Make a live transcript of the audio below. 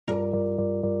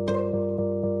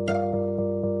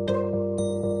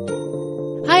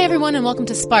everyone, and welcome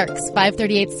to Sparks,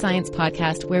 538's Science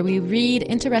Podcast, where we read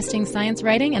interesting science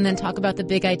writing and then talk about the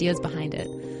big ideas behind it.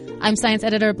 I'm science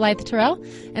editor Blythe Terrell,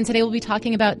 and today we'll be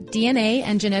talking about DNA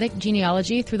and genetic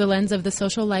genealogy through the lens of The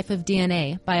Social Life of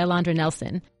DNA by Alondra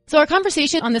Nelson. So our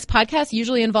conversation on this podcast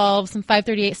usually involves some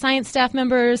 538 science staff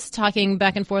members talking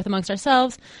back and forth amongst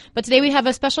ourselves, but today we have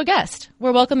a special guest.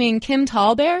 We're welcoming Kim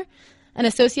Tallbear, an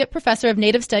associate professor of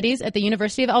Native Studies at the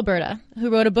University of Alberta, who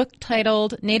wrote a book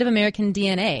titled Native American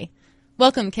DNA.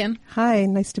 Welcome, Kim. Hi,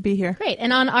 nice to be here. Great.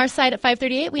 And on our side at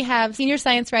 538, we have senior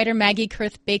science writer Maggie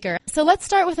Kurth-Baker. So let's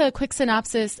start with a quick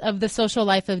synopsis of The Social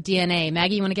Life of DNA.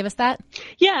 Maggie, you want to give us that?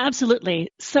 Yeah,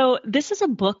 absolutely. So this is a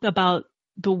book about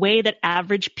the way that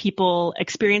average people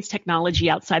experience technology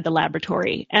outside the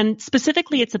laboratory. And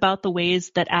specifically, it's about the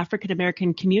ways that African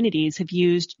American communities have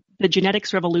used the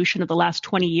genetics revolution of the last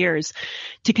 20 years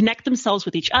to connect themselves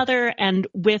with each other and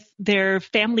with their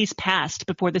families past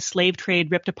before the slave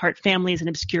trade ripped apart families and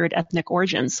obscured ethnic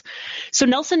origins. So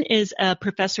Nelson is a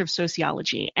professor of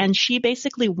sociology, and she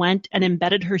basically went and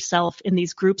embedded herself in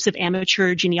these groups of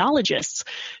amateur genealogists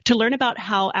to learn about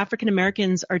how African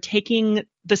Americans are taking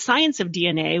the science of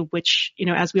DNA, which,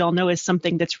 as we all know, is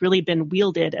something that's really been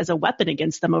wielded as a weapon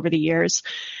against them over the years,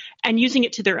 and using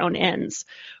it to their own ends.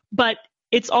 But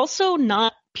it's also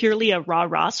not purely a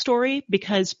rah-rah story,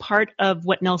 because part of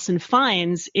what Nelson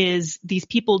finds is these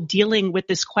people dealing with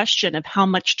this question of how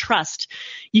much trust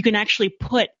you can actually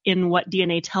put in what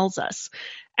DNA tells us.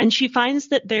 And she finds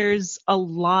that there's a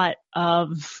lot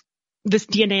of this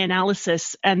DNA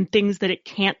analysis and things that it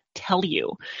can't tell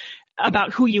you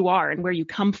about who you are and where you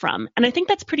come from. And I think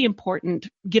that's pretty important,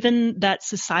 given that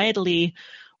societally,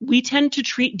 we tend to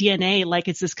treat DNA like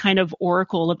it's this kind of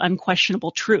oracle of unquestionable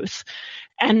truth.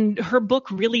 And her book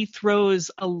really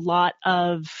throws a lot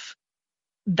of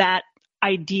that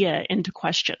idea into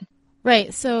question.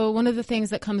 Right. So one of the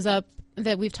things that comes up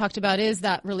that we've talked about is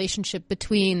that relationship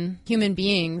between human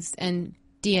beings and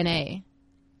DNA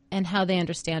and how they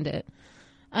understand it.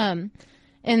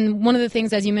 And one of the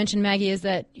things, as you mentioned, Maggie, is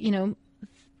that,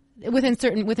 within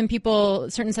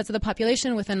certain sets of the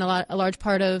population, within a large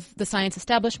part of the science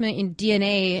establishment,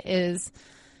 DNA is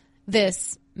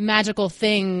this magical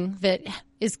thing that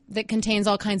contains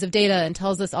all kinds of data and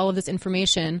tells us all of this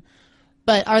information.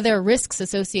 But are there risks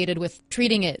associated with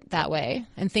treating it that way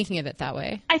and thinking of it that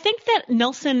way? I think that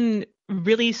Nelson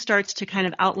really starts to kind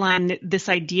of outline this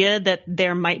idea that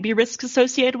there might be risks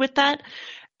associated with that.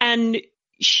 And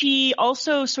she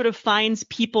also sort of finds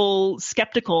people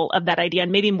skeptical of that idea,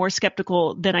 and maybe more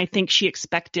skeptical than I think she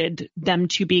expected them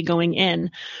to be going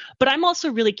in. But I'm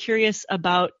also really curious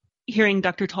about hearing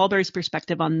Dr. Tallbear's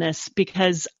perspective on this,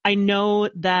 because I know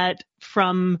that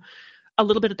from a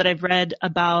little bit that I've read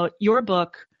about your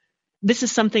book, this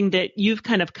is something that you've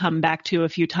kind of come back to a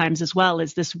few times as well,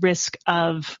 is this risk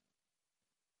of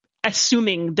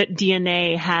assuming that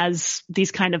DNA has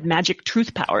these kind of magic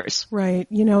truth powers. Right.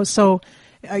 So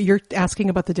you're asking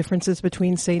about the differences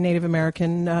between, say, Native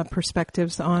American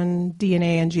perspectives on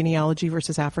DNA and genealogy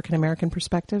versus African American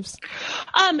perspectives?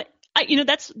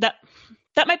 That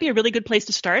might be a really good place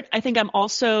to start. I think I'm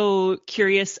also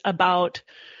curious about,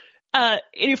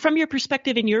 from your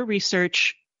perspective in your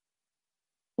research,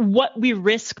 what we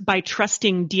risk by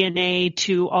trusting DNA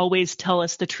to always tell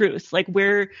us the truth. Like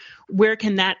where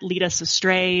can that lead us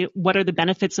astray? What are the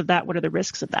benefits of that? What are the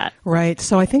risks of that? Right.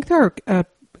 So I think there are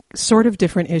sort of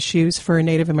different issues for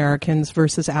Native Americans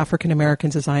versus African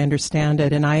Americans, as I understand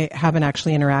it. And I haven't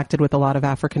actually interacted with a lot of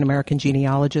African American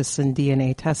genealogists and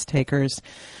DNA test takers.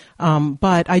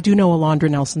 But I do know Alondra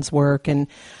Nelson's work, and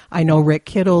I know Rick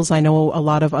Kittles. I know a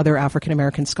lot of other African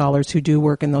American scholars who do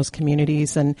work in those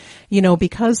communities. And,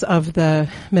 because of the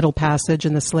Middle Passage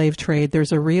and the slave trade,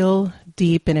 there's a real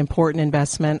deep and important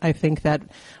investment, I think, that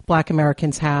Black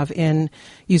Americans have in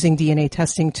using DNA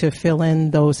testing to fill in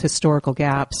those historical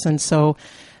gaps. And so,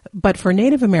 but for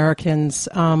Native Americans,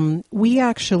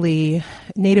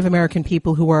 Native American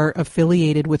people who are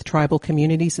affiliated with tribal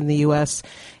communities in the U.S.,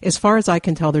 as far as I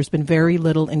can tell, there's been very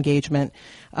little engagement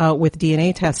with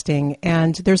DNA testing.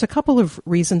 And there's a couple of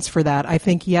reasons for that. I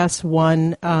think, yes,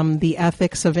 one, the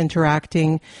ethics of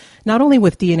interacting not only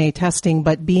with DNA testing,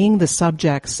 but being the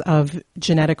subjects of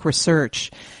genetic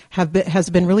research has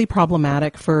been really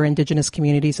problematic for Indigenous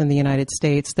communities in the United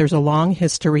States. There's a long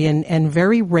history and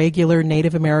very regular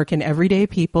Native American everyday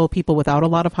people without a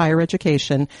lot of higher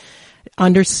education,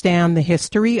 understand the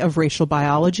history of racial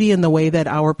biology and the way that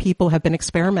our people have been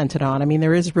experimented on. I mean,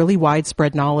 there is really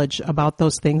widespread knowledge about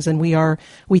those things, and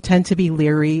we tend to be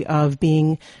leery of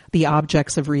being the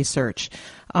objects of research.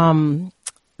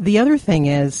 The other thing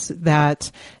is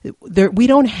that we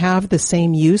don't have the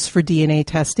same use for DNA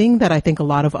testing that I think a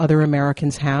lot of other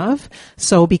Americans have.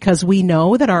 So because we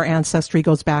know that our ancestry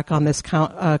goes back on this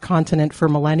continent for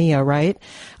millennia, right?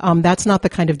 That's not the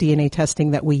kind of DNA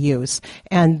testing that we use.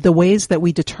 And the ways that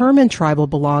we determine tribal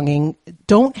belonging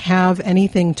don't have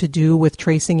anything to do with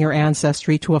tracing your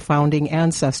ancestry to a founding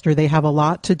ancestor. They have a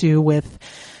lot to do with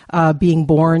being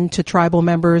born to tribal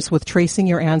members, with tracing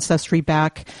your ancestry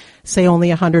back, say, only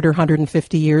 100 or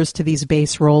 150 years to these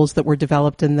base rolls that were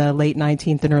developed in the late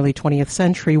 19th and early 20th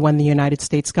century when the United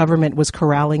States government was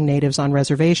corralling natives on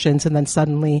reservations and then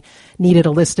suddenly needed a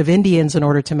list of Indians in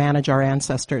order to manage our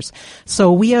ancestors.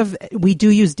 So we do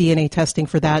use DNA testing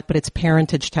for that, but it's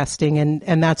parentage testing,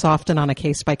 and that's often on a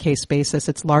case-by-case basis.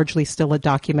 It's largely still a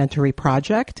documentary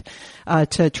project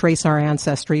to trace our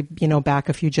ancestry, back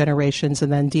a few generations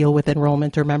and then deal with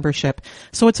enrollment or membership.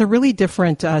 So it's a really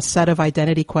different set of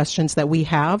identity questions that we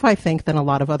have, I think, than a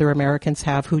lot of other Americans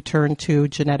have who turn to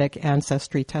genetic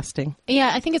ancestry testing.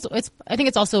 Yeah, I think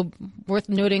it's also worth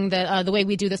noting that the way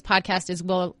we do this podcast is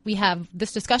we have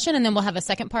this discussion and then we'll have a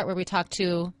second part where we talk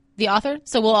to the author.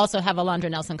 So we'll also have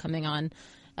Alondra Nelson coming on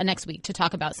next week to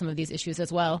talk about some of these issues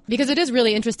as well, because it is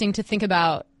really interesting to think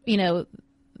about,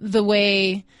 the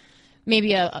way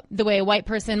the way a white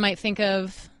person might think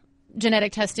of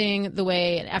genetic testing, the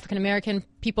way African American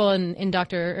people in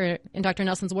Dr.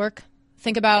 Nelson's work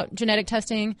think about genetic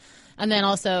testing, and then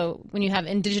also when you have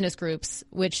indigenous groups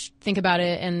which think about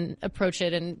it and approach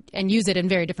it and use it in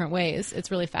very different ways.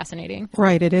 It's really fascinating.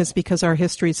 Right, it is, because our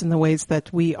histories and the ways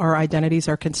that our identities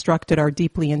are constructed are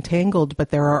deeply entangled, but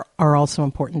there are also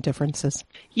important differences.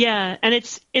 Yeah, and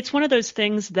it's one of those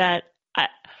things that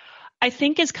I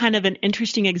think is kind of an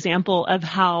interesting example of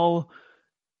how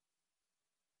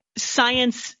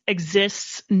science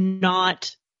exists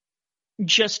not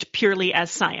just purely as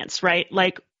science, right?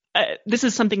 Like this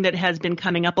is something that has been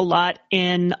coming up a lot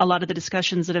in a lot of the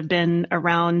discussions that have been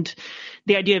around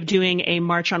the idea of doing a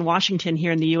march on Washington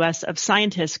here in the U.S. of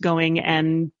scientists going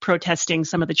and protesting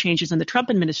some of the changes in the Trump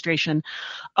administration.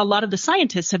 A lot of the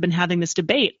scientists have been having this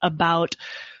debate about,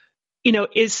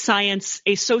 is science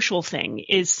a social thing?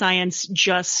 Is science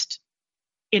just,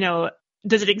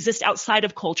 does it exist outside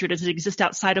of culture? Does it exist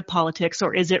outside of politics?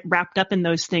 Or is it wrapped up in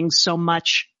those things so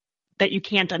much that you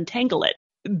can't untangle it?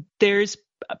 There's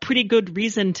a pretty good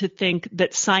reason to think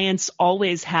that science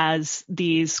always has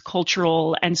these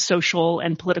cultural and social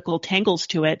and political tangles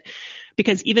to it,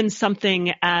 because even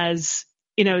something as,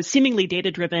 seemingly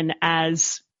data-driven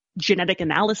as genetic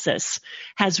analysis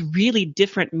has really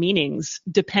different meanings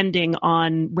depending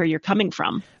on where you're coming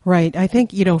from. Right. I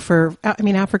think,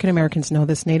 African Americans know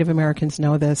this, Native Americans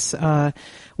know this,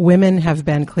 women have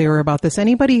been clearer about this.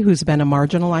 Anybody who's been a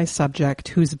marginalized subject,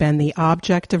 who's been the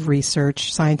object of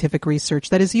research, scientific research,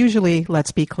 that is usually,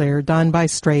 let's be clear, done by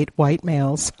straight white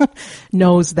males,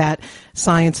 knows that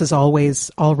science is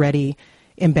always already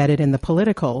embedded in the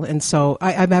political. And so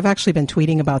I've actually been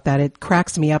tweeting about that. It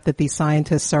cracks me up that these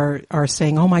scientists are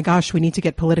saying, oh my gosh, we need to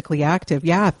get politically active.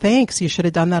 Yeah, thanks. You should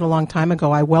have done that a long time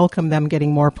ago. I welcome them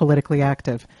getting more politically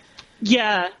active.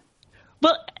 Yeah.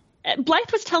 Well,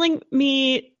 Blythe was telling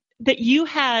me that you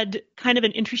had kind of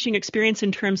an interesting experience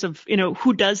in terms of,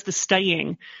 who does the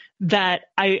studying that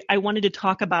I wanted to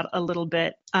talk about a little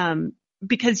bit.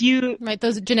 Because you... Right,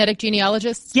 those genetic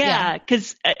genealogists? Yeah,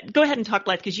 because go ahead and talk,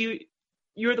 Blythe, because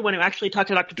you're the one who actually talked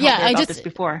to Dr. Talbot about this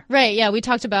before. Right, yeah. We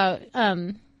talked about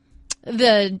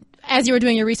as you were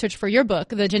doing your research for your book,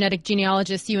 the genetic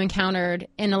genealogists you encountered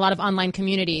in a lot of online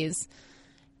communities.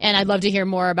 And I'd love to hear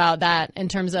more about that in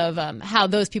terms of how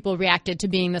those people reacted to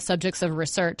being the subjects of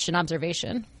research and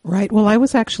observation. Right. Well, I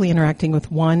was actually interacting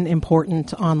with one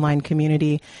important online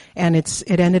community, and it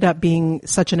ended up being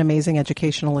such an amazing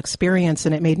educational experience,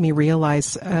 and it made me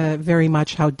realize very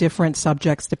much how different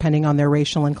subjects, depending on their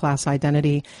racial and class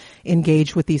identity,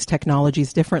 engage with these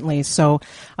technologies differently. So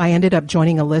I ended up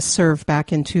joining a listserv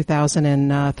back in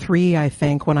 2003, I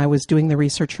think, when I was doing the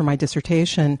research for my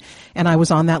dissertation, and I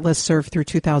was on that listserv through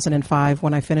 2005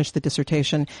 when I finished the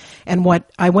dissertation. And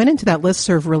I went into that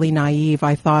listserv really naive.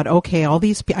 I thought, okay,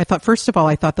 first of all,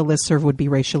 I thought the listserv would be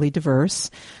racially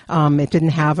diverse. It didn't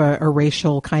have a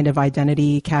racial kind of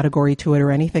identity category to it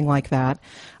or anything like that.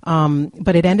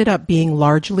 But it ended up being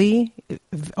largely,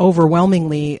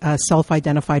 overwhelmingly,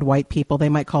 self-identified white people. They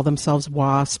might call themselves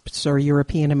WASPs or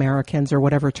European Americans or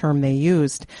whatever term they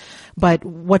used. But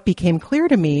what became clear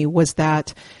to me was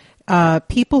that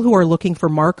people who are looking for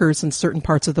markers in certain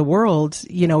parts of the world,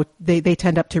 they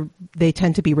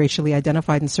tend to be racially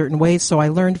identified in certain ways. So I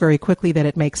learned very quickly that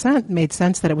it made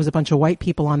sense that it was a bunch of white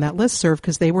people on that listserv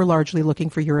because they were largely looking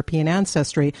for European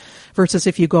ancestry, versus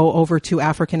if you go over to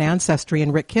African Ancestry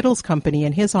and Rick Kittle's company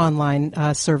and his online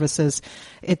services,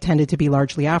 it tended to be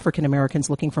largely African Americans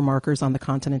looking for markers on the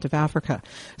continent of Africa.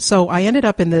 So I ended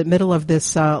up in the middle of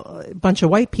this bunch of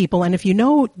white people, and if you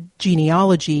know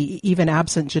genealogy, even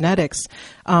absent genetics,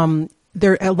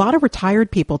 there a lot of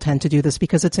retired people tend to do this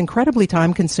because it's incredibly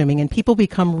time consuming and people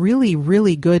become really,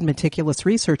 really good, meticulous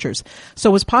researchers. So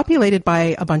it was populated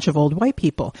by a bunch of old white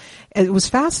people. It was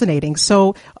fascinating.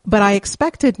 But I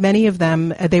expected many of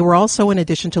them, they were also, in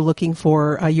addition to looking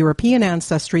for European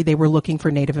ancestry, they were looking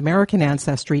for Native American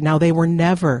ancestry. Now, they were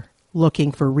never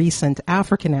looking for recent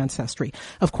African ancestry.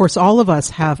 Of course, all of us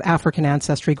have African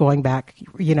ancestry going back,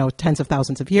 tens of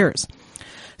thousands of years.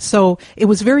 So it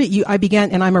was I began,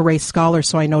 and I'm a race scholar,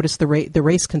 so I noticed the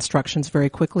race constructions very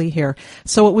quickly here.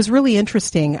 So it was really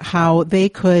interesting how they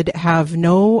could have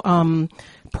no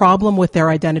problem with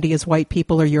their identity as white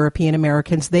people or European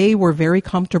Americans. They were very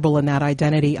comfortable in that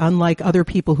identity, unlike other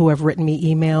people who have written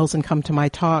me emails and come to my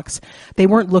talks. They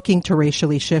weren't looking to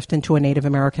racially shift into a Native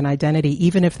American identity,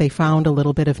 even if they found a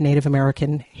little bit of Native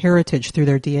American heritage through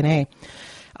their DNA.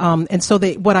 And so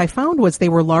what I found was they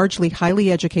were largely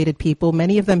highly educated people.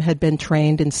 Many of them had been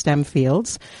trained in STEM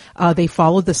fields. They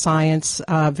followed the science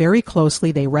very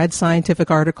closely. They read scientific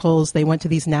articles. They went to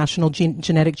these national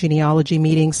genetic genealogy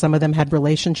meetings. Some of them had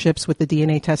relationships with the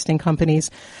DNA testing companies.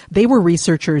 They were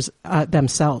researchers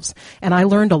themselves. And I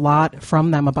learned a lot from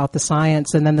them about the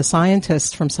science. And then the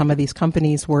scientists from some of these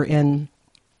companies were in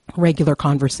regular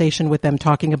conversation with them,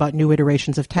 talking about new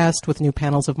iterations of tests with new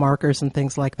panels of markers and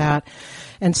things like that.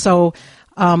 And so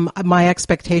my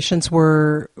expectations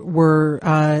were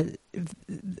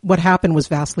what happened was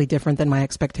vastly different than my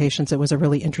expectations. It was a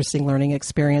really interesting learning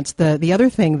experience. The other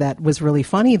thing that was really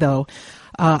funny, though,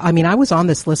 I was on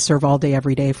this listserv all day,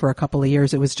 every day for a couple of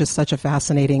years. It was just such a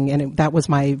fascinating, and that was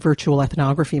my virtual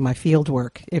ethnography, my field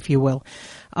work, if you will.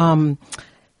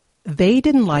 They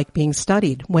didn't like being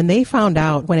studied. When they found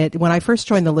out, when I first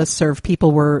joined the listserv,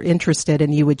 people were interested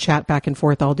and you would chat back and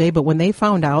forth all day. But when they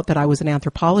found out that I was an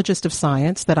anthropologist of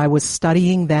science, that I was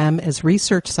studying them as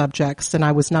research subjects, and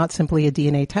I was not simply a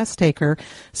DNA test taker,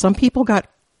 some people got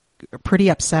pretty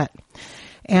upset.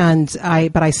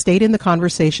 But I stayed in the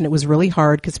conversation. It was really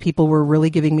hard because people were really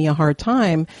giving me a hard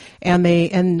time.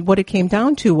 And what it came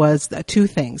down to was two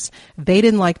things. They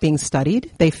didn't like being studied.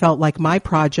 They felt like my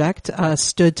project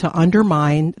stood to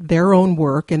undermine their own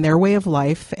work and their way of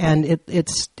life, and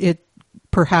it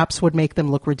perhaps would make them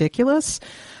look ridiculous.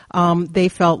 They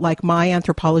felt like my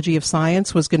anthropology of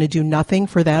science was going to do nothing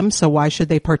for them, so why should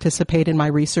they participate in my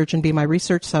research and be my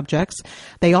research subjects?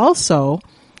 They also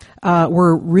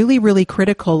were really, really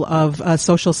critical of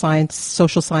social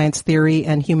science theory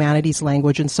and humanities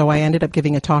language. And so I ended up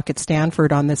giving a talk at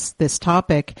Stanford on this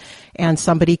topic, and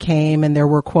somebody came and there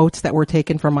were quotes that were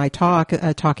taken from my talk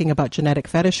talking about genetic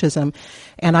fetishism,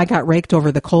 and I got raked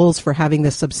over the coals for having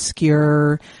this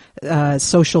obscure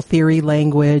social theory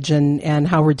language, and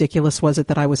how ridiculous was it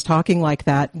that I was talking like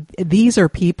that. These are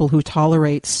people who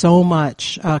tolerate so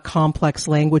much complex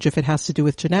language if it has to do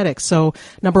with genetics. So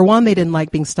number one, they didn't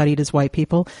like being studied as white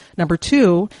people. Number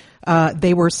two,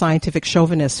 they were scientific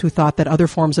chauvinists who thought that other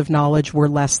forms of knowledge were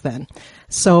less than.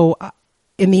 So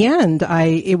in the end,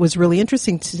 it was really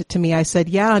interesting to me. I said,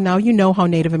 yeah, now you know how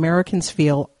Native Americans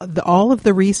feel. All of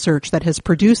the research that has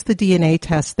produced the DNA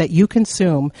tests that you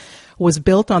consume was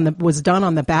done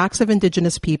on the backs of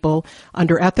indigenous people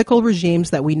under ethical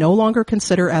regimes that we no longer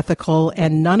consider ethical,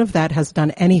 and none of that has done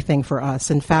anything for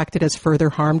us. In fact, it has further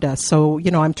harmed us. So,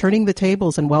 I'm turning the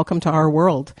tables, and welcome to our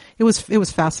world. It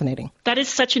was fascinating. That is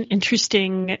such an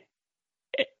interesting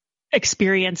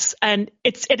experience, and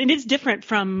it is different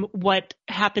from what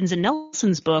happens in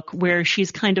Nelson's book, where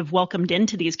she's kind of welcomed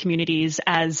into these communities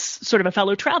as sort of a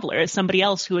fellow traveler, as somebody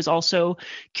else who is also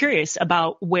curious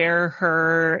about where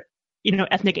her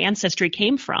ethnic ancestry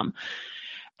came from.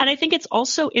 And I think it's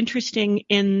also interesting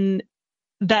in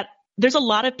that there's a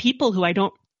lot of people who I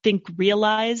don't think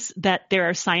realize that there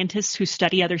are scientists who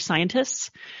study other scientists.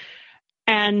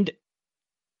 And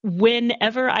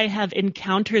whenever I have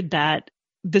encountered that,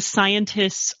 the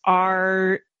scientists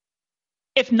are,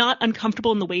 if not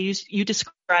uncomfortable in the way you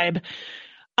describe,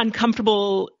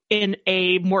 uncomfortable in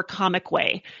a more comic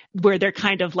way, where they're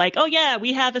kind of like, oh yeah,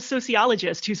 we have a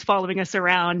sociologist who's following us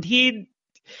around.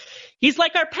 He's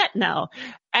like our pet now.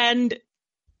 And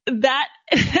that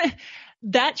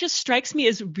just strikes me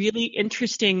as really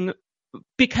interesting,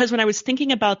 because when I was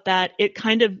thinking about that, it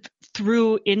kind of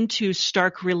threw into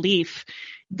stark relief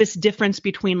this difference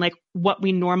between like what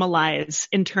we normalize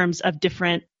in terms of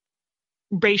different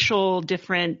racial,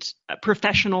 different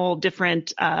professional,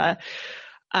 different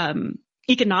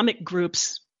economic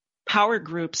groups, power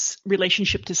groups'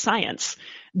 relationship to science,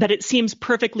 that it seems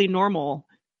perfectly normal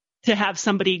to have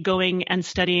somebody going and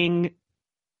studying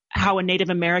how a Native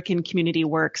American community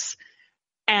works.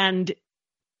 And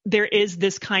there is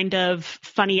this kind of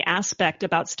funny aspect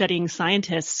about studying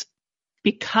scientists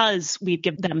because we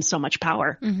give them so much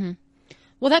power. Mm-hmm.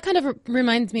 Well, that kind of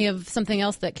reminds me of something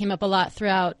else that came up a lot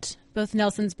throughout both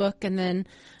Nelson's book and then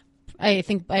I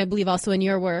believe also in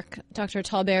your work, Dr.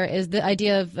 Tallbear, is the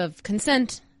idea of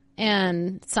consent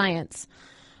and science.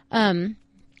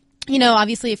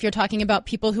 Obviously, if you're talking about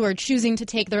people who are choosing to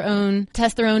test their own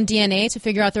DNA to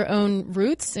figure out their own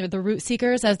roots, or the root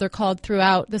seekers, as they're called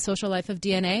throughout the social life of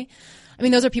DNA, I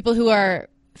mean, those are people who are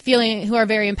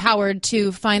very empowered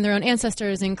to find their own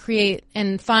ancestors and create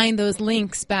and find those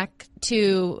links back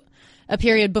to a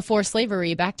period before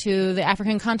slavery, back to the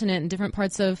African continent and different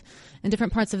parts of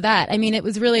that. I mean,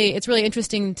 it's really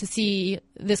interesting to see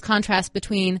this contrast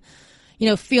between,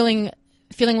 feeling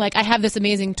like I have this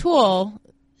amazing tool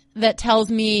that tells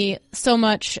me so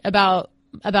much about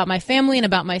my family and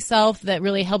about myself that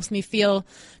really helps me feel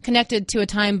connected to a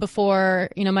time before,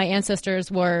 my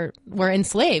ancestors were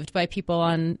enslaved by people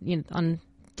on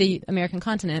the American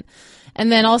continent. And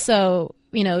then also,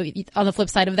 on the flip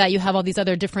side of that, you have all these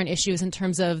other different issues in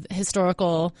terms of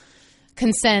historical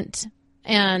consent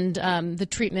and the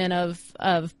treatment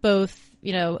of both,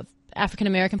 African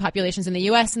American populations in the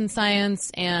U.S. in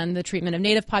science and the treatment of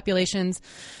Native populations.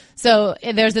 So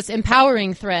there's this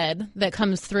empowering thread that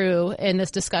comes through in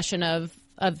this discussion of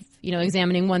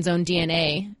examining one's own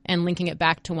DNA and linking it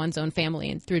back to one's own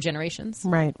family and through generations.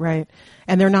 Right.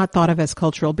 And they're not thought of as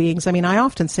cultural beings. I mean, I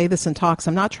often say this in talks.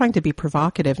 I'm not trying to be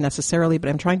provocative necessarily, but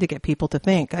I'm trying to get people to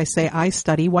think. I say, I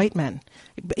study white men.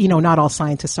 Not all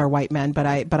scientists are white men, but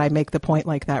I make the point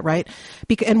like that, right?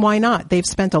 And why not? They've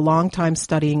spent a long time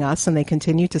studying us and they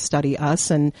continue to study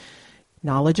us, and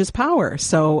knowledge is power.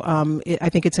 So I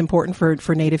think it's important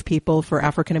for Native people, for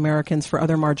African Americans, for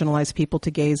other marginalized people to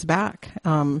gaze back.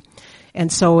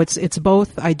 And so it's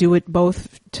both. I do it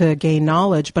both to gain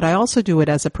knowledge, but I also do it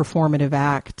as a performative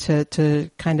act to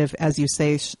kind of, as you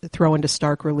say, throw into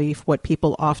stark relief what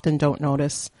people often don't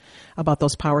notice about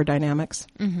those power dynamics.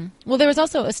 Mm-hmm. Well, there was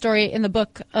also a story in the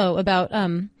book about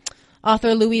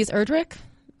author Louise Erdrich.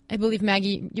 I believe,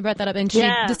 Maggie, you brought that up, and she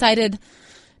decided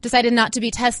not to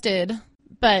be tested.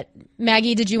 But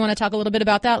Maggie, did you want to talk a little bit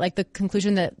about that, like the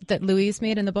conclusion that Louise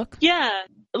made in the book? Yeah.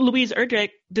 Louise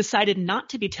Erdrich decided not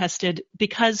to be tested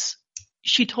because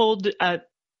she told them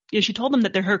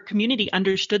that her community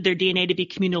understood their DNA to be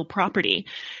communal property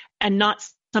and not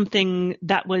something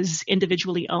that was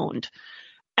individually owned.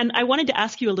 And I wanted to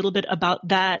ask you a little bit about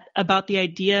that, about the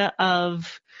idea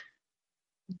of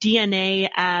DNA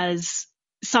as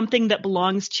something that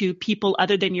belongs to people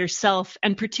other than yourself,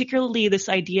 and particularly this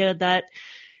idea that,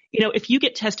 if you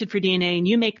get tested for DNA and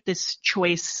you make this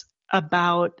choice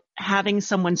about having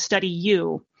someone study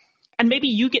you, and maybe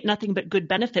you get nothing but good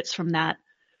benefits from that,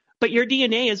 but your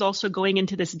DNA is also going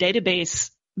into this database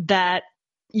that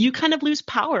you kind of lose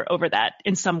power over that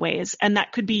in some ways, and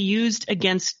that could be used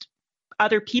against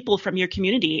other people from your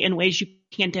community in ways you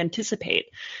can't anticipate.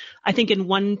 I think at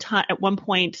one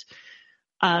point,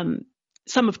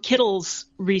 some of Kittle's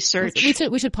research.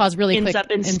 We should pause really quick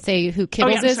and say who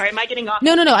Kittle's is. Sorry, am I getting off?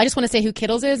 No. I just want to say who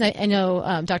Kittle's is. I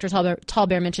know Dr.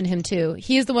 Tallbear mentioned him too.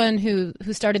 He is the one who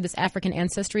started this African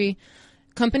ancestry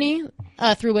company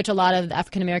through which a lot of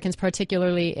African Americans,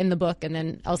 particularly in the book and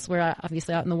then elsewhere,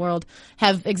 obviously out in the world,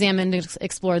 have examined and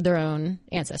explored their own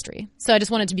ancestry. So I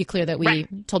just wanted to be clear that we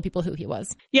told people who he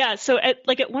was. Yeah. So at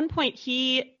one point,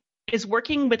 he is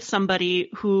working with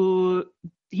somebody who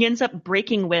he ends up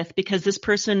breaking with because this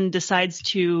person decides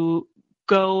to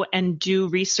go and do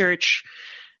research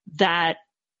that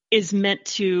is meant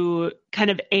to kind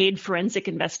of aid forensic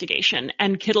investigation.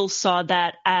 And Kittle saw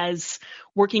that as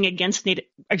working against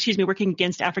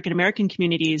African American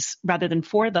communities rather than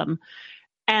for them.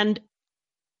 And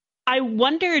I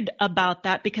wondered about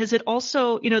that because it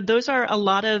also, those are a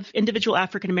lot of individual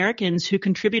African Americans who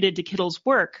contributed to Kittle's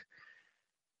work.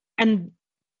 And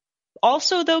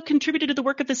also, though, contributed to the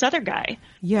work of this other guy.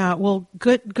 Yeah, well,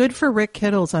 good for Rick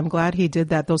Kittles. I'm glad he did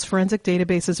that. Those forensic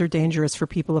databases are dangerous for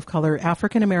people of color.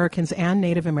 African Americans and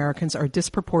Native Americans are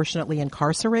disproportionately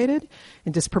incarcerated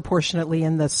and disproportionately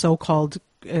in the so-called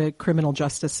criminal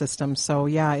justice system. So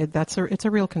yeah, it's a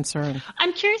real concern.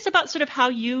 I'm curious about sort of how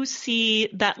you see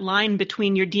that line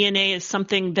between your DNA as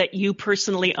something that you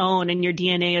personally own and your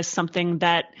DNA as something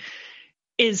that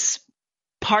is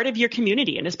part of your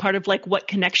community and is part of like what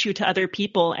connects you to other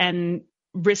people and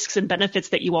risks and benefits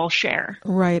that you all share.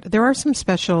 Right. There are some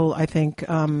special, I think,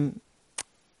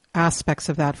 aspects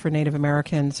of that for Native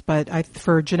Americans, but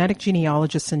for genetic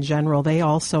genealogists in general, they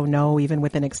also know, even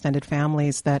within extended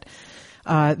families, that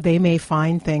they may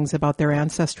find things about their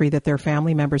ancestry that their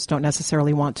family members don't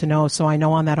necessarily want to know. So I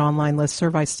know on that online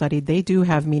listserv I studied, they do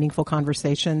have meaningful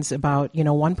conversations about,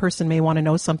 one person may want to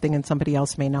know something and somebody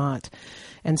else may not.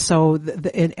 And so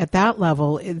at that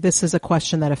level, this is a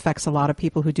question that affects a lot of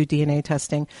people who do DNA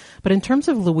testing. But in terms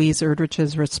of Louise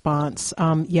Erdrich's response,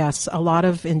 yes, a lot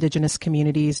of indigenous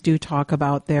communities do talk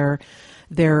about their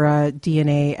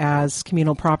DNA as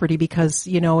communal property because,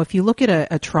 if you look at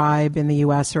a tribe in the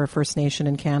U.S. or a First Nation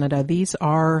in Canada, these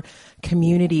are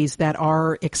communities that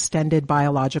are extended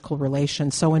biological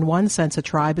relations. So in one sense, a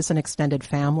tribe is an extended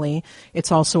family.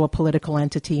 It's also a political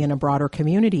entity in a broader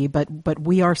community, but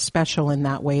we are special in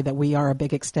that way that we are a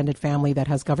big extended family that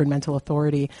has governmental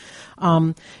authority.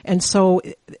 And so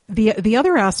the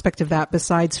other aspect of that,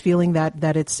 besides feeling that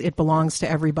it belongs to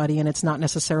everybody and it's not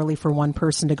necessarily for one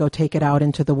person to go take it out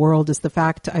into the world, is the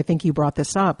fact, I think you brought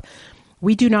this up,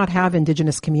 we do not have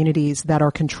indigenous communities that are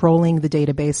controlling the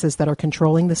databases, that are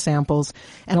controlling the samples,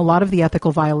 and a lot of the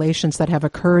ethical violations that have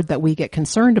occurred that we get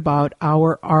concerned about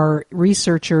our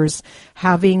researchers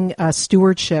having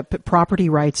stewardship, property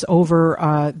rights over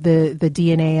the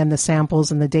DNA and the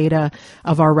samples and the data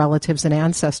of our relatives and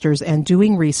ancestors and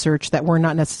doing research that we're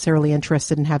not necessarily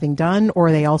interested in having done,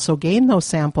 or they also gain those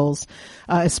samples,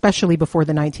 especially before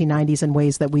the 1990s, in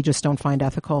ways that we just don't find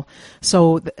ethical.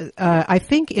 So I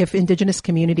think if indigenous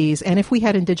communities, and if we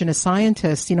had indigenous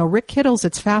scientists, Rick Kittles,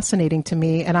 it's fascinating to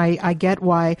me, and I get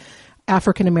why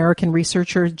African American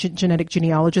researchers, genetic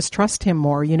genealogists trust him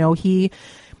more.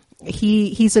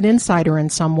 He's an insider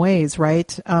in some ways,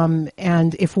 right?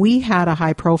 And if we had a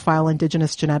high-profile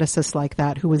indigenous geneticist like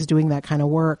that who was doing that kind of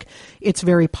work, it's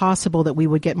very possible that we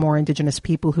would get more indigenous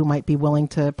people who might be willing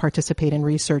to participate in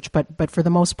research. But for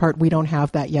the most part, we don't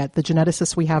have that yet. The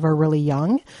geneticists we have are really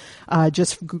young,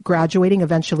 just graduating.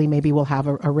 Eventually, maybe we'll have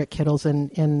a Rick Kittles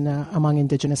in among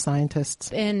indigenous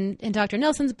scientists. In Dr.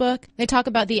 Nelson's book, they talk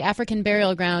about the African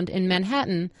burial ground in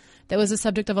Manhattan that was the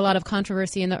subject of a lot of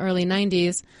controversy in the early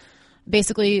 90s.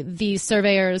 Basically, the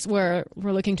surveyors were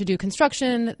looking to do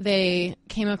construction. They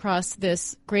came across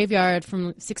this graveyard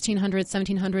from 1600s,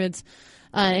 1700s,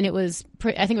 and it was,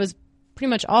 I think it was pretty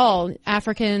much all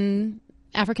African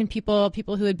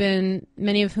people who had been,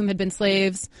 many of whom had been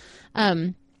slaves,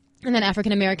 and then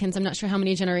African Americans. I'm not sure how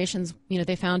many generations,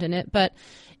 they found in it, but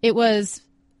it was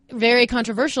very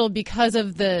controversial because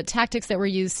of the tactics that were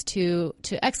used to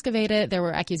excavate it. There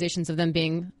were accusations of them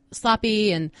being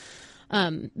sloppy, and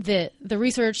the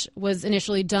research was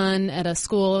initially done at a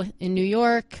school in New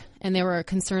York, and there were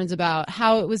concerns about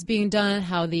how it was being done,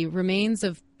 how the remains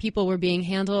of people were being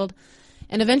handled,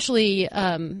 and eventually,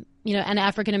 an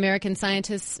African American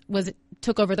scientist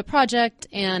took over the project,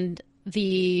 and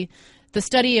the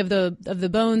study of the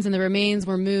bones and the remains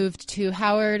were moved to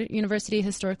Howard University,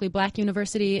 historically black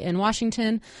university in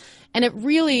Washington. And it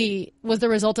really was the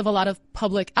result of a lot of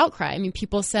public outcry. I mean,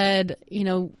 people said,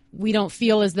 we don't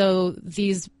feel as though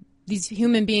these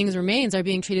human beings' remains are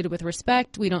being treated with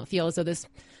respect. We don't feel as though this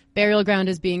burial ground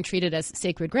is being treated as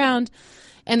sacred ground.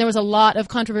 And there was a lot of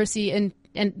controversy and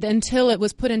until it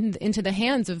was put into the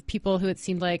hands of people who it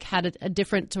seemed like had a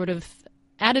different sort of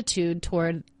attitude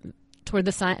toward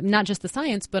the science, not just the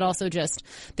science, but also just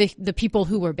the people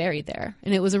who were buried there.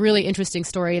 And it was a really interesting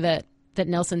story that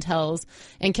Nelson tells,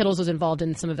 and Kittles was involved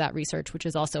in some of that research, which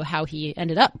is also how he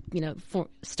ended up,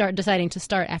 deciding to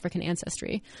start African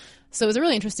ancestry. So it was a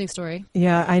really interesting story.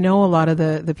 Yeah, I know a lot of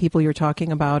the people you're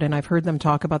talking about, and I've heard them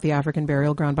talk about the African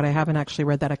burial ground, but I haven't actually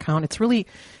read that account. It's really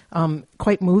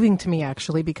quite moving to me,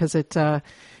 actually, because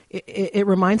it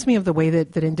reminds me of the way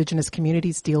that indigenous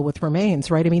communities deal with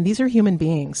remains, right? I mean, these are human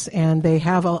beings, and they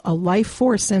have a life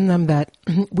force in them that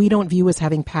we don't view as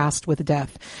having passed with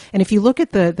death. And if you look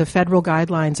at the federal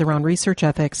guidelines around research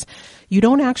ethics, you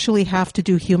don't actually have to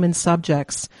do human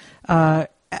subjects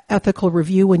ethical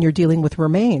review when you're dealing with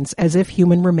remains, as if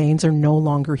human remains are no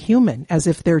longer human, as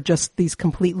if they're just these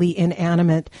completely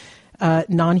inanimate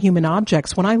non-human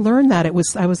objects. When I learned that,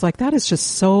 I was like, that is just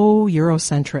so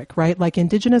Eurocentric, right? Like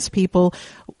indigenous people,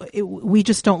 we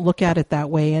just don't look at it that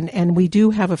way. And we do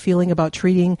have a feeling about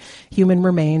treating human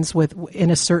remains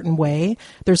in a certain way.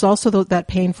 There's also that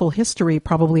painful history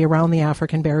probably around the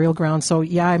African burial ground. So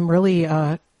yeah, I'm really,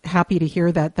 happy to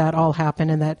hear that all happened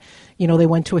and that, they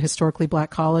went to a historically black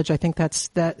college. I think that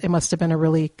it must have been a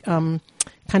really,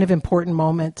 kind of important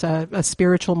moment, a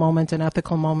spiritual moment, an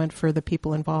ethical moment for the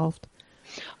people involved.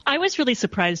 I was really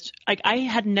surprised. I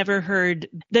had never heard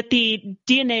that the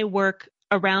DNA work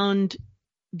around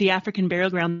the African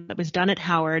burial ground that was done at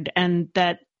Howard and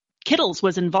that Kittles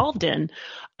was involved in.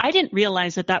 I didn't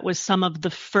realize that was some of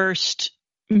the first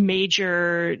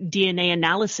major DNA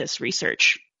analysis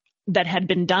research that had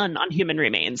been done on human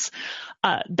remains.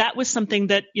 That was something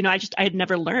that, I had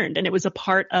never learned. And it was a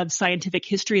part of scientific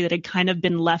history that had kind of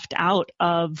been left out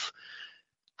of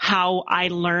how I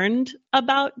learned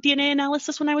about DNA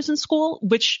analysis when I was in school,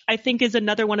 which I think is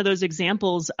another one of those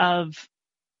examples of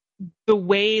the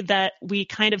way that we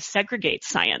kind of segregate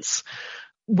science,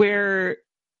 where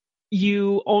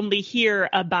you only hear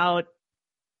about,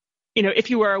 if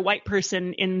you are a white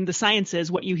person in the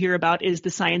sciences, what you hear about is the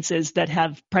sciences that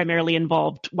have primarily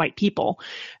involved white people.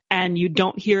 And you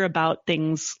don't hear about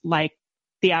things like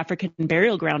the African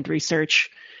burial ground research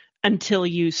until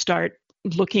you start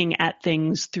looking at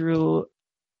things through,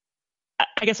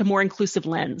 I guess, a more inclusive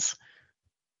lens.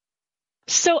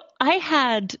 So I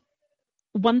had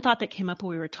one thought that came up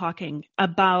when we were talking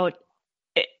about,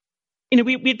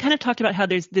 we had kind of talked about how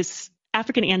there's this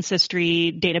African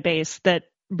ancestry database that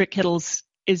Rick Kittles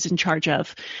is in charge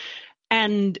of.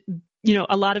 And,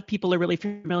 a lot of people are really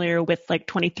familiar with like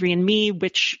 23andMe,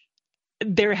 which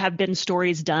there have been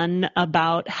stories done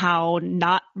about how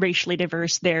not racially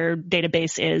diverse their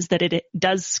database is, that it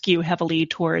does skew heavily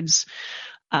towards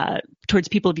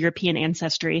people of European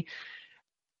ancestry.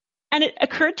 And it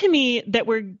occurred to me that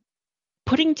we're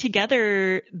putting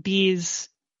together these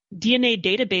DNA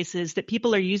databases that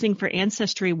people are using for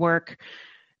ancestry work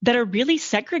that are really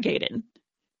segregated.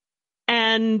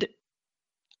 And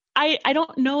I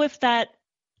don't know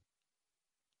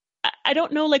I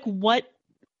don't know like what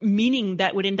meaning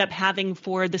that would end up having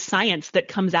for the science that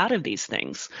comes out of these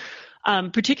things.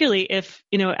 Particularly if,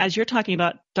 as you're talking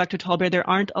about, Dr. Tallbear, there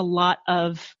aren't a lot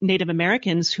of Native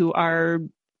Americans who are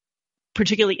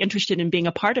particularly interested in being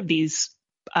a part of these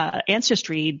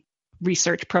ancestry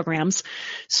research programs.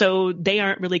 So they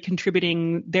aren't really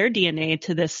contributing their DNA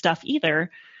to this stuff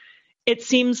either. It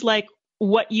seems like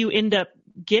what you end up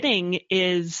getting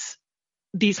is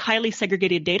these highly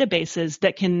segregated databases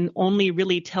that can only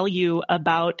really tell you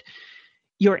about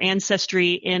your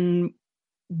ancestry in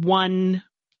one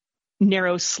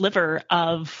narrow sliver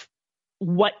of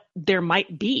what there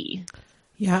might be.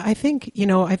 Yeah, I think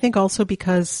also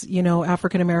because,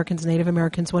 African Americans, Native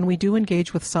Americans, when we do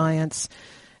engage with science,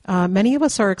 many of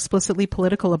us are explicitly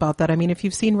political about that. I mean, if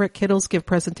you've seen Rick Kittles give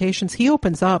presentations, he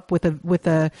opens up with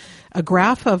a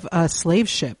graph of a slave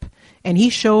ship, and he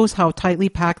shows how tightly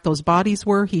packed those bodies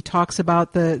were. He talks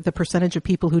about the percentage of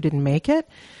people who didn't make it.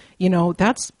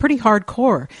 That's pretty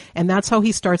hardcore. And that's how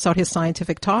he starts out his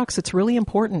scientific talks. It's really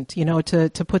important,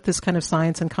 to put this kind of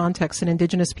science in context. And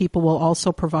Indigenous people will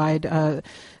also provide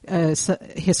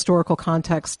historical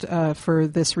context for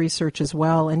this research as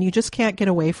well. And you just can't get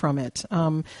away from it.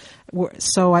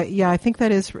 So I think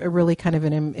that is really kind of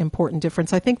an important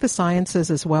difference. I think the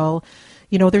sciences as well,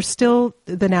 there's still,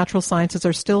 the natural sciences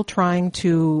are still trying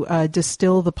to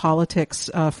distill the politics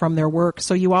from their work.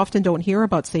 So you often don't hear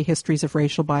about, say, histories of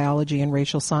racial biology and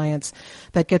racial science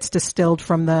that gets distilled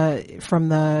from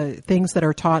the things that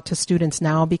are taught to students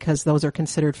now because those are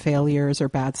considered failures or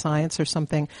bad science or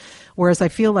something. Whereas I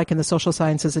feel like in the social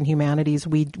sciences and humanities,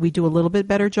 we do a little bit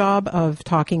better job of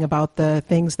talking about the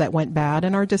things that went bad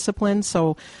in our disciplines.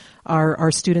 So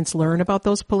our students learn about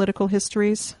those political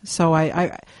histories. So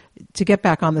I to get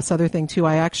back on this other thing too,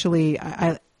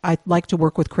 I like to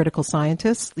work with critical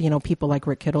scientists, people like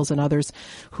Rick Kittles and others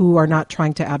who are not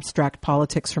trying to abstract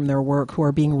politics from their work, who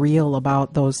are being real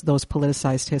about those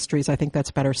politicized histories. I think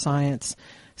that's better science.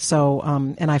 So,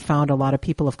 and I found a lot of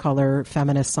people of color,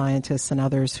 feminist scientists and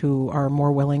others who are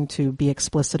more willing to be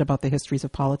explicit about the histories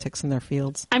of politics in their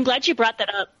fields. I'm glad you brought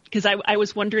that up because I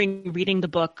was wondering, reading the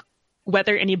book,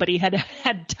 whether anybody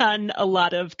had done a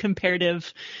lot of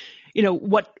comparative,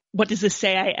 what does this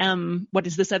say I am? What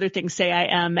does this other thing say I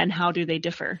am? And how do they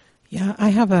differ? Yeah, I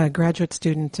have a graduate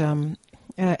student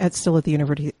still at the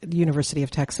University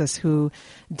of Texas, who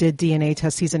did DNA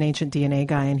tests. He's an ancient DNA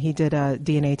guy, and he did a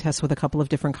DNA test with a couple of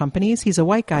different companies. He's a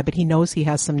white guy, but he knows he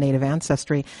has some Native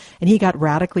ancestry, and he got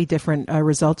radically different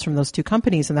results from those two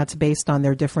companies, and that's based on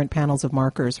their different panels of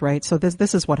markers, right? So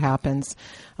this is what happens,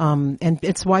 and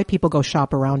it's why people go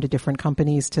shop around to different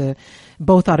companies to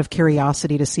both out of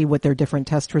curiosity to see what their different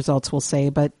test results will say,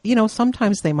 but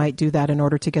sometimes they might do that in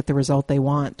order to get the result they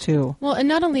want too. Well, and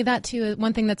not only that too,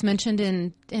 one thing that's mentioned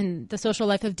in the social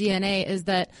life of DNA is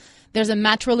that there's a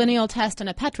matrilineal test and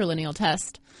a patrilineal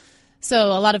test. So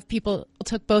a lot of people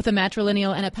took both a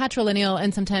matrilineal and a patrilineal,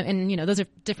 and those are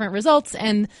different results,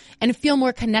 and feel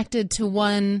more connected to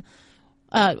one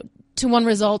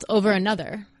result over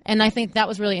another. And I think that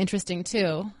was really interesting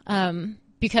too,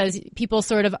 because people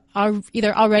sort of are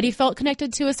either already felt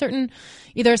connected to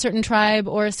either a certain tribe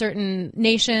or a certain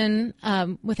nation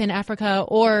within Africa,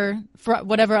 or for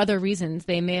whatever other reasons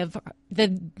they may have.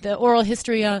 The oral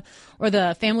history or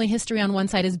the family history on one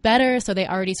side is better, so they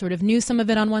already sort of knew some of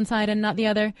it on one side and not the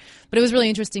other. But it was really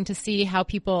interesting to see how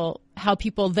people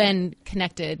then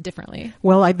connected differently.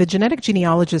 Well, the genetic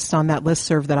genealogists on that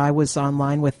listserv that I was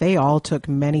online with, they all took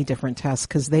many different tests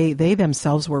because they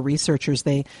themselves were researchers.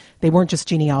 They weren't just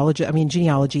genealogy. I mean,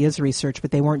 genealogy is research,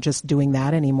 but they weren't just doing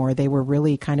that anymore. They were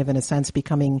really kind of, in a sense,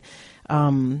 becoming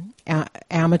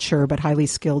amateur but highly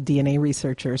skilled DNA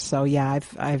researchers. So yeah,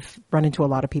 I've run into a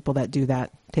lot of people that do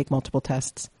that, take multiple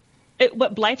tests.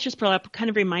 What Blythe just brought up kind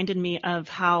of reminded me of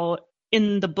how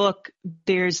in the book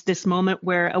there's this moment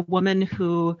where a woman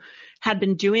who had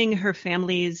been doing her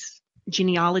family's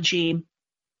genealogy,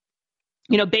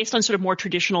 based on sort of more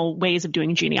traditional ways of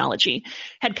doing genealogy,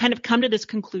 had kind of come to this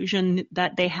conclusion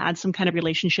that they had some kind of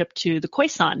relationship to the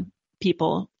Khoisan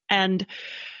people. And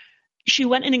she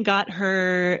went in and got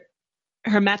her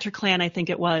matriclan, I think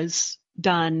it was,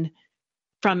 done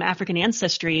from African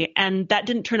ancestry, and that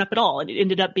didn't turn up at all. It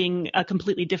ended up being a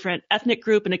completely different ethnic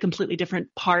group in a completely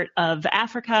different part of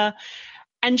Africa.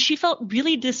 And she felt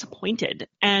really disappointed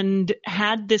and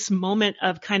had this moment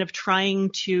of kind of trying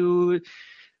to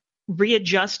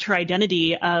readjust her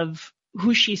identity of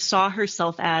who she saw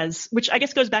herself as, which I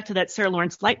guess goes back to that Sarah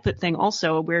Lawrence Lightfoot thing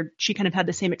also, where she kind of had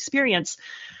the same experience.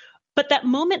 But that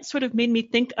moment sort of made me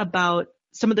think about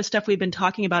some of the stuff we've been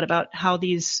talking about how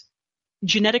these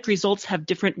genetic results have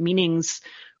different meanings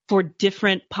for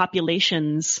different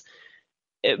populations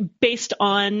based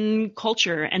on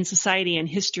culture and society and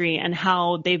history and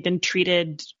how they've been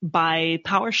treated by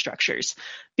power structures.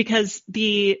 Because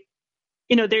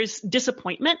there's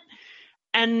disappointment,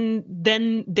 and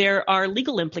then there are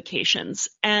legal implications.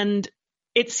 And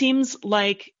it seems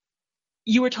like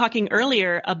you were talking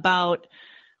earlier about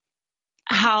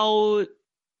how,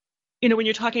 when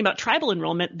you're talking about tribal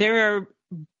enrollment, there are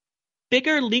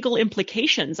bigger legal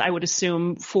implications, I would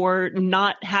assume, for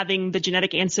not having the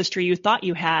genetic ancestry you thought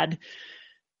you had,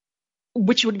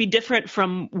 which would be different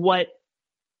from what,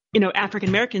 African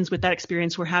Americans with that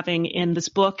experience were having in this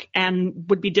book, and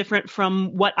would be different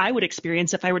from what I would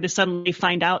experience if I were to suddenly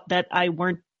find out that I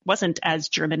wasn't as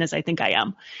German as I think I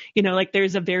am.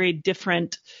 There's a very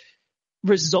different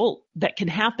result that can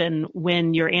happen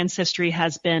when your ancestry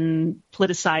has been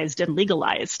politicized and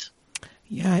legalized.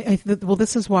 Yeah, well,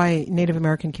 this is why Native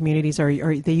American communities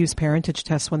they use parentage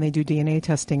tests when they do DNA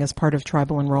testing as part of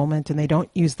tribal enrollment, and they don't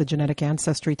use the genetic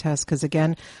ancestry test because,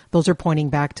 again, those are pointing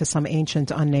back to some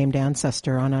ancient unnamed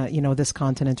ancestor on this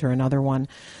continent or another one.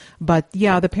 But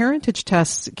yeah, the parentage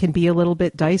tests can be a little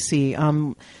bit dicey.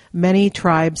 Many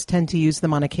tribes tend to use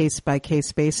them on a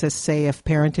case-by-case basis, say if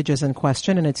parentage is in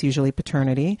question, and it's usually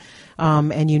paternity,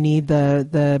 and you need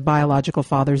the biological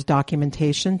father's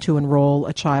documentation to enroll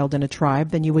a child in a tribe,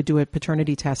 then you would do a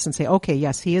paternity test and say, okay,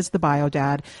 yes, he is the bio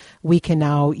dad. We can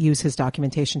now use his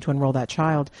documentation to enroll that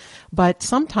child. But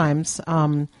sometimes,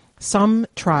 some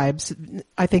tribes,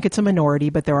 I think it's a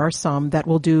minority, but there are some that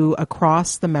will do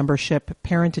across the membership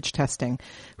parentage testing,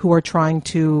 who are trying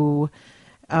to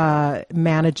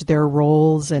manage their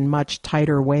roles in much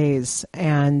tighter ways.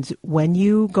 And when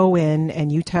you go in and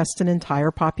you test an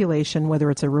entire population, whether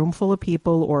it's a room full of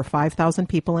people or 5,000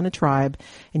 people in a tribe,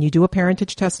 and you do a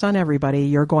parentage test on everybody,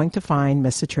 you're going to find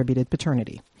misattributed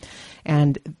paternity.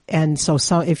 And so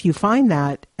if you find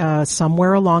that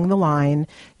somewhere along the line,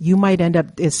 you might end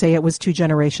up, say it was 2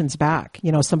 generations back.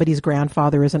 Somebody's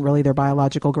grandfather isn't really their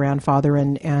biological grandfather,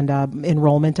 and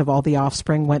enrollment of all the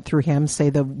offspring went through him. Say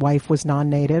the wife was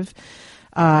non-native.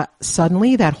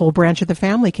 Suddenly, that whole branch of the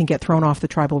family can get thrown off the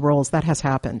tribal rolls. That has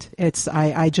happened.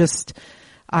 I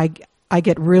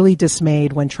get really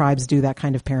dismayed when tribes do that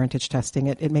kind of parentage testing.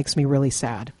 It makes me really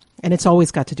sad, and it's always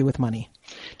got to do with money.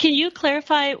 Can you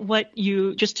clarify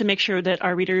just to make sure that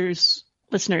our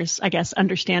listeners, I guess,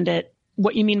 understand it,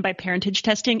 what you mean by parentage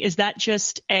testing? Is that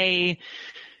just a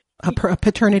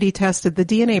paternity test? The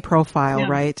DNA profile, Yeah.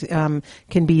 right,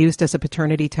 can be used as a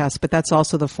paternity test, but that's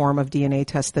also the form of DNA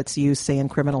test that's used, say, in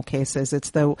criminal cases.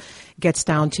 Gets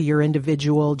down to your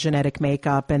individual genetic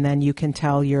makeup, and then you can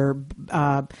tell your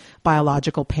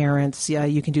biological parents. Yeah,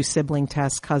 you can do sibling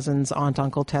tests, cousins, aunt,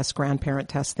 uncle tests, grandparent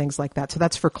tests, things like that. So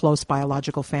that's for close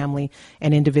biological family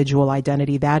and individual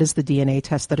identity. That is the DNA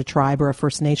test that a tribe or a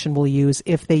First Nation will use,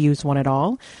 if they use one at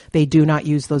all. They do not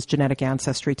use those genetic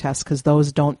ancestry tests because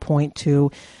those don't point to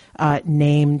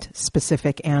named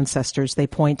specific ancestors. They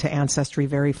point to ancestry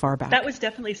very far back. That was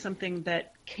definitely something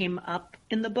that came up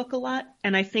in the book a lot,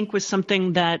 and I think was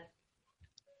something that,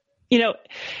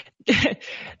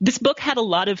 this book had a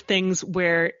lot of things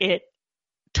where it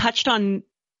touched on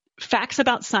facts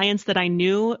about science that I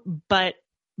knew, but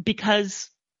because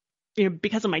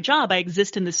of my job, I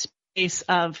exist in this space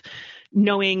of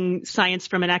knowing science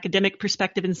from an academic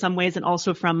perspective in some ways, and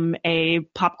also from a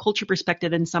pop culture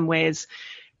perspective in some ways.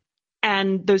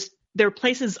 And there are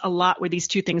places a lot where these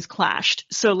two things clashed.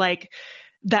 So like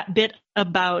that bit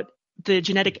about the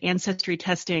genetic ancestry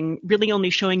testing really only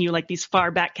showing you like these far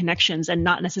back connections and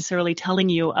not necessarily telling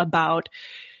you about,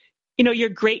 your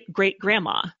great great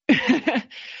grandma.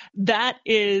 That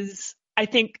is, I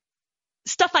think,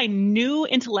 stuff I knew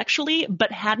intellectually,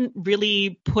 but hadn't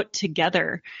really put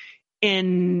together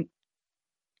in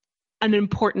an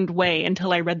important way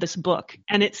until I read this book.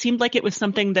 And it seemed like it was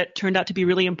something that turned out to be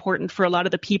really important for a lot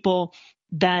of the people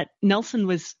that Nelson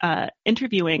was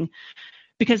interviewing,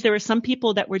 because there were some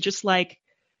people that were just like,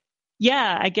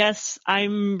 yeah, I guess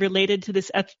I'm related to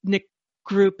this ethnic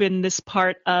group in this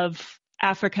part of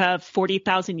Africa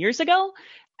 40,000 years ago.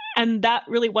 And that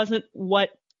really wasn't what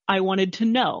I wanted to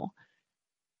know.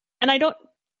 And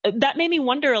that made me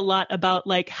wonder a lot about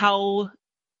like how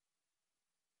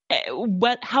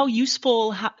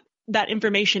useful that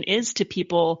information is to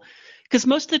people. Because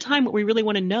most of the time what we really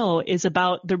want to know is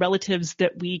about the relatives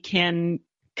that we can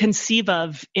conceive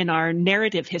of in our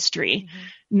narrative history,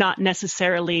 not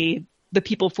necessarily the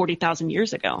people 40,000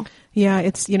 years ago. Yeah,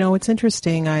 it's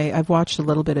interesting. I've watched a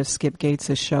little bit of Skip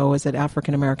Gates' show. Is it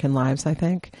African American Lives, I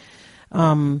think?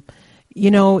 I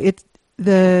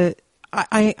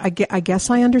guess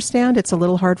I understand. It's a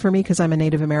little hard for me because I'm a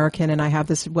Native American and I have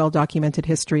this well-documented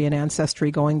history and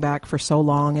ancestry going back for so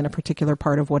long in a particular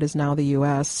part of what is now the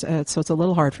U.S. So it's a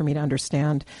little hard for me to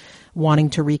understand wanting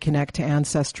to reconnect to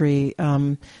ancestry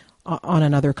on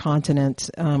another continent.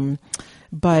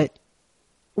 But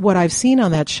what I've seen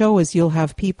on that show is you'll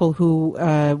have people who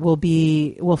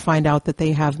will find out that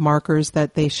they have markers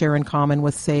that they share in common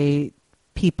with, say,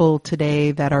 people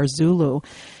today that are Zulu.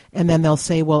 And then they'll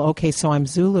say, well, okay, so I'm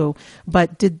Zulu.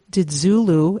 But did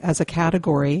Zulu as a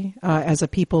category, as a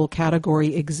people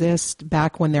category, exist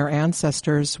back when their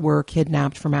ancestors were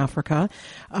kidnapped from Africa?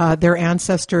 Their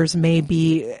ancestors may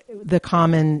be the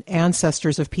common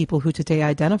ancestors of people who today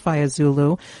identify as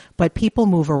Zulu, but people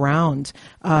move around.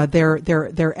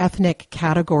 Their ethnic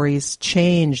categories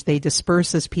change. They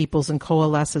disperse as peoples and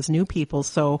coalesce as new peoples.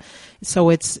 So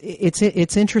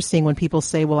it's interesting when people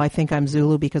say, well, I think I'm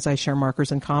Zulu because I share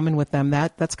markers in common with them.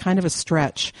 That's kind of a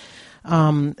stretch.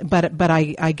 But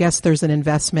I guess there's an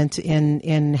investment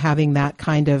in having that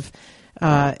kind of,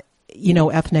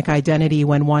 ethnic identity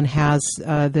when one has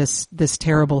this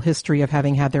terrible history of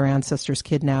having had their ancestors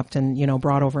kidnapped and,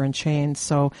 brought over in chains.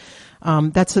 So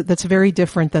that's very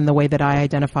different than the way that I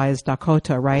identify as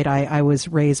Dakota, right? I was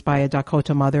raised by a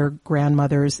Dakota mother,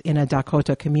 grandmothers in a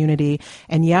Dakota community.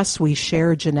 And yes, we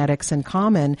share genetics in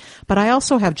common, but I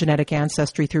also have genetic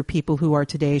ancestry through people who are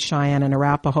today Cheyenne and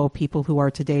Arapaho, people who are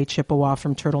today Chippewa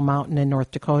from Turtle Mountain in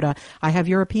North Dakota. I have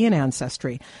European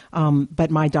ancestry.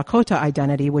 But my Dakota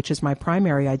identity, which is my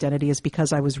primary identity, is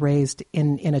because I was raised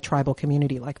in a tribal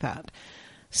community like that.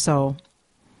 So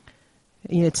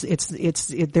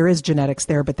there is genetics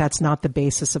there, but that's not the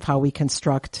basis of how we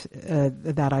construct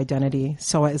that identity.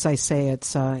 So as I say,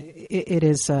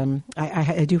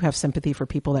 I do have sympathy for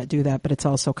people that do that, but it's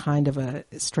also kind of a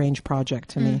strange project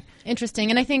to me. Interesting.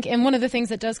 And I think, and one of the things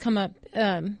that does come up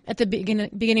at the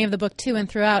beginning of the book too and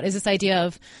throughout is this idea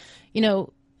of,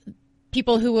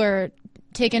 people who were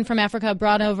taken from Africa,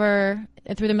 brought over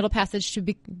through the Middle Passage to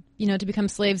become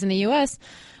slaves in the U.S.,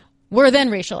 were then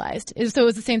racialized. So it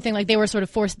was the same thing. Like they were sort of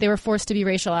forced to be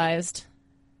racialized,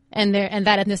 and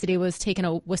that ethnicity was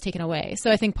taken away. So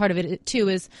I think part of it too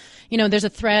is, there's a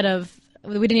thread of,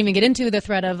 we didn't even get into the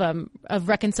thread of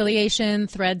reconciliation,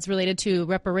 threads related to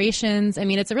reparations. I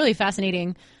mean, it's a really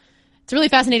fascinating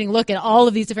look at all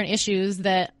of these different issues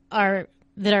that are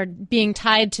that are being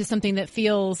tied to something that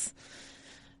feels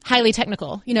highly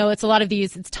technical. It's a lot of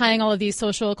these, it's tying all of these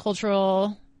social,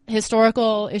 cultural,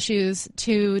 historical issues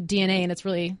to DNA, and it's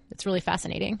really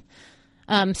fascinating.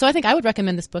 So I think I would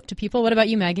recommend this book to people. What about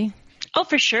you, Maggie? Oh,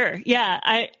 for sure. Yeah,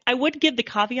 I would give the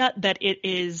caveat that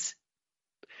it's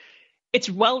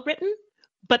well written,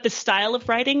 but the style of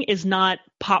writing is not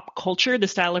pop culture. The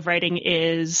style of writing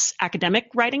is academic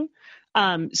writing.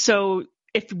 So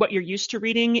if what you're used to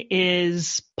reading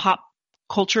is pop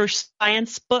culture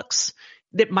science books,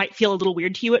 that might feel a little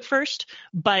weird to you at first,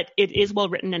 but it is well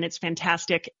written and it's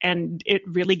fantastic. And it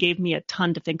really gave me a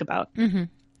ton to think about. Mm-hmm.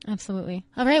 Absolutely.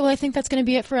 All right. Well, I think that's going to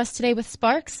be it for us today with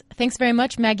Sparks. Thanks very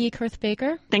much, Maggie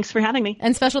Kurth-Baker. Thanks for having me.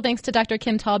 And special thanks to Dr.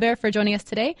 Kim Tallbear for joining us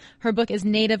today. Her book is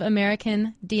Native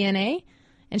American DNA,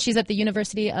 and she's at the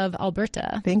University of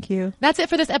Alberta. Thank you. That's it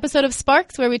for this episode of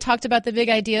Sparks, where we talked about the big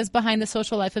ideas behind the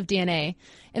social life of DNA.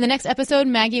 In the next episode,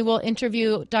 Maggie will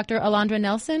interview Dr. Alondra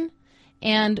Nelson,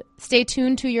 and stay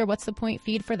tuned to your What's the Point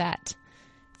feed for that.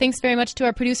 Thanks very much to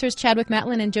our producers, Chadwick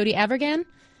Matlin and Jody Avergan.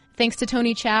 Thanks to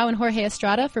Tony Chow and Jorge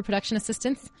Estrada for production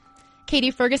assistance. Katie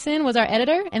Ferguson was our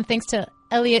editor, and thanks to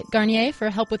Elliot Garnier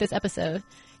for help with this episode.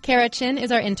 Kara Chin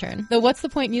is our intern. The What's the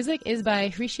Point music is by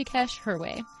Hrishikesh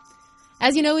Hirway.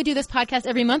 As you know, we do this podcast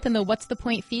every month in the What's the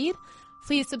Point feed.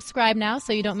 Please subscribe now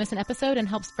so you don't miss an episode and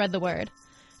help spread the word.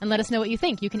 And let us know what you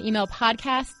think. You can email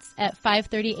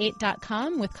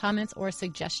podcasts@538.com with comments or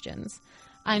suggestions.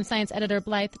 I'm science editor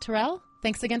Blythe Terrell.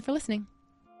 Thanks again for listening.